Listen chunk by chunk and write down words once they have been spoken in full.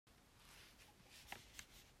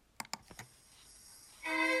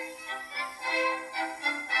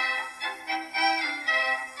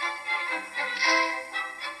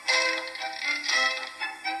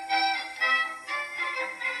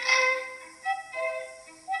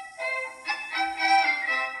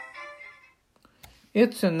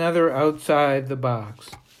It's another outside the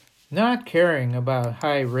box, not caring about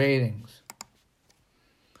high ratings.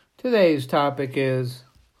 Today's topic is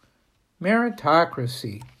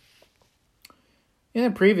meritocracy. In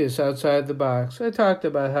a previous Outside the Box, I talked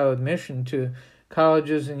about how admission to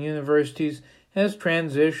colleges and universities has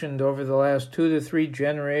transitioned over the last 2 to 3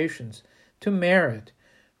 generations to merit,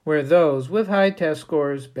 where those with high test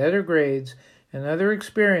scores, better grades, and other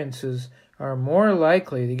experiences are more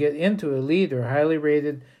likely to get into elite or highly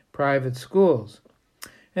rated private schools,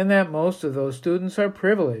 and that most of those students are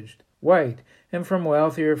privileged, white, and from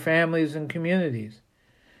wealthier families and communities.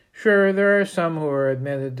 Sure, there are some who are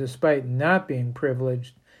admitted despite not being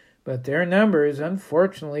privileged, but their numbers,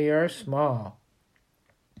 unfortunately, are small.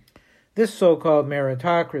 This so-called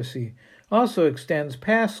meritocracy also extends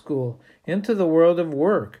past school into the world of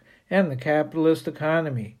work and the capitalist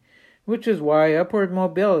economy, which is why upward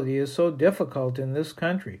mobility is so difficult in this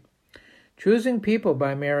country. Choosing people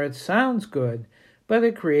by merit sounds good, but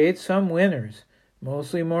it creates some winners,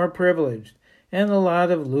 mostly more privileged, and a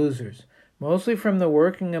lot of losers, mostly from the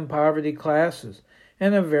working and poverty classes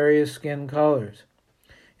and of various skin colors.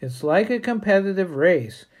 It's like a competitive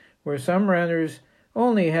race where some runners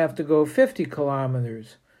only have to go 50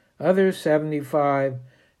 kilometers, others 75,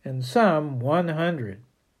 and some 100.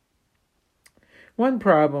 One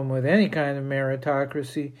problem with any kind of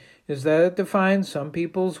meritocracy is that it defines some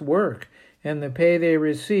people's work and the pay they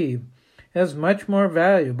receive as much more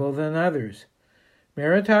valuable than others.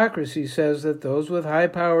 Meritocracy says that those with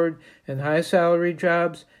high-powered and high-salary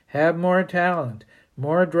jobs have more talent,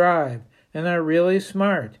 more drive, and are really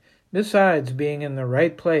smart, besides being in the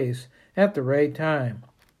right place at the right time.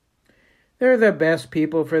 They're the best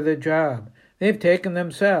people for the job. They've taken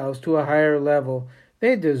themselves to a higher level.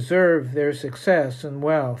 They deserve their success and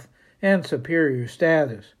wealth and superior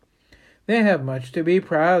status. They have much to be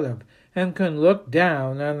proud of and can look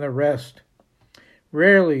down on the rest.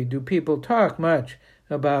 Rarely do people talk much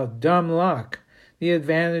about dumb luck, the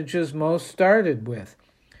advantages most started with,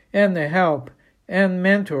 and the help and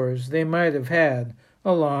mentors they might have had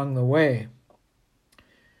along the way.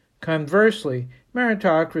 Conversely,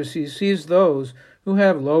 meritocracy sees those who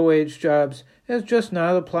have low-wage jobs as just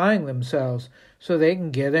not applying themselves so they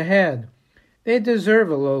can get ahead. They deserve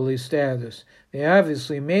a lowly status. They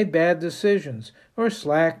obviously made bad decisions or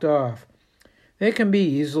slacked off. They can be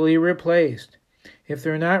easily replaced. If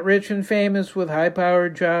they're not rich and famous with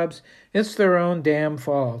high-powered jobs, it's their own damn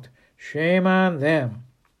fault. Shame on them.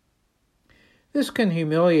 This can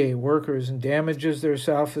humiliate workers and damages their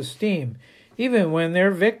self-esteem, even when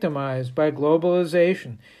they're victimized by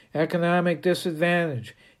globalization, economic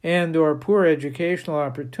disadvantage, and/or poor educational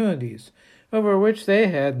opportunities, over which they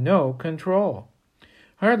had no control.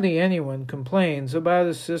 Hardly anyone complains about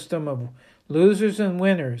a system of losers and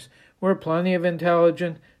winners where plenty of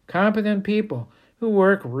intelligent, competent people who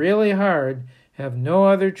work really hard have no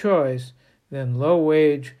other choice than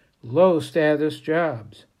low-wage, low-status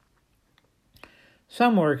jobs.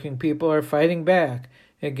 Some working people are fighting back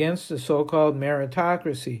against the so-called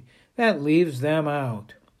meritocracy that leaves them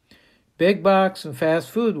out. Big box and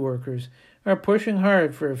fast food workers are pushing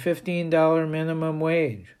hard for a $15 minimum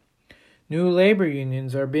wage. New labor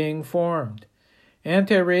unions are being formed.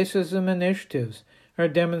 Anti-racism initiatives are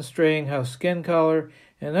demonstrating how skin color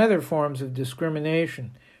and other forms of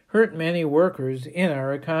discrimination hurt many workers in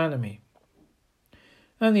our economy.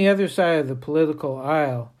 On the other side of the political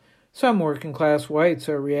aisle, some working-class whites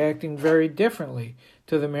are reacting very differently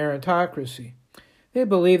to the meritocracy. They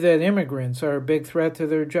believe that immigrants are a big threat to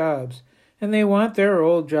their jobs, and they want their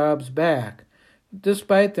old jobs back,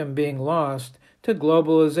 despite them being lost to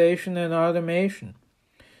globalization and automation.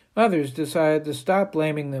 Others decide to stop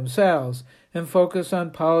blaming themselves and focus on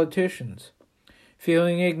politicians.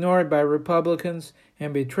 Feeling ignored by Republicans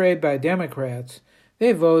and betrayed by Democrats,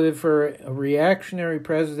 they voted for a reactionary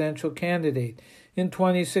presidential candidate in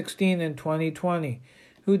 2016 and 2020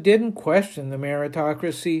 who didn't question the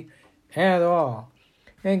meritocracy at all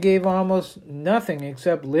and gave almost nothing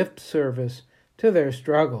except lip service to their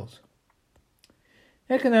struggles.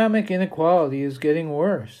 Economic inequality is getting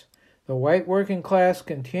worse. The white working class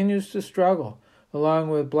continues to struggle,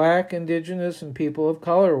 along with black, indigenous, and people of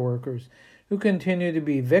color workers who continue to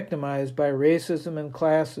be victimized by racism and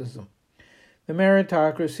classism. The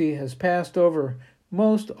meritocracy has passed over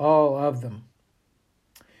most all of them.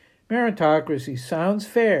 Meritocracy sounds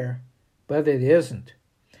fair, but it isn't.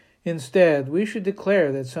 Instead, we should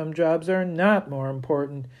declare that some jobs are not more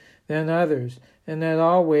important than others, and that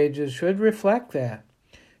all wages should reflect that.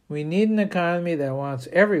 We need an economy that wants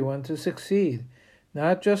everyone to succeed,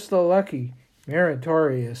 not just the lucky,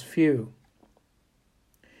 meritorious few.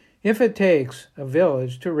 If it takes a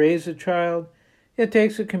village to raise a child, it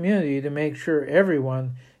takes a community to make sure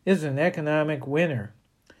everyone is an economic winner.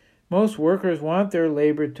 Most workers want their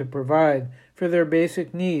labor to provide for their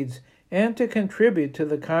basic needs and to contribute to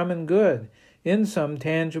the common good in some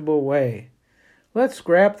tangible way. Let's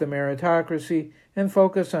scrap the meritocracy and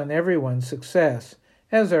focus on everyone's success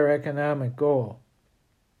as our economic goal.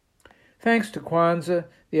 Thanks to Kwanzaa,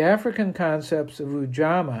 the African concepts of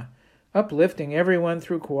Ujamaa, uplifting everyone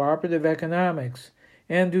through cooperative economics,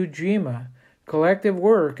 and Ujima, collective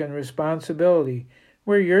work and responsibility,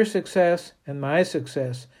 where your success and my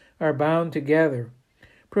success are bound together,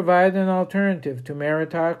 provide an alternative to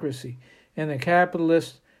meritocracy and a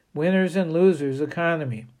capitalist winners and losers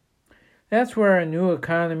economy. That's where a new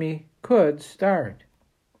economy could start.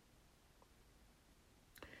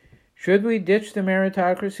 Should we ditch the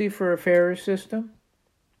meritocracy for a fairer system?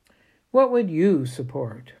 What would you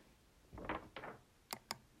support?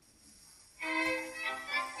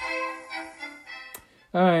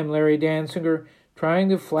 I'm Larry Dansinger, trying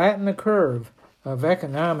to flatten the curve of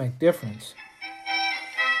economic difference.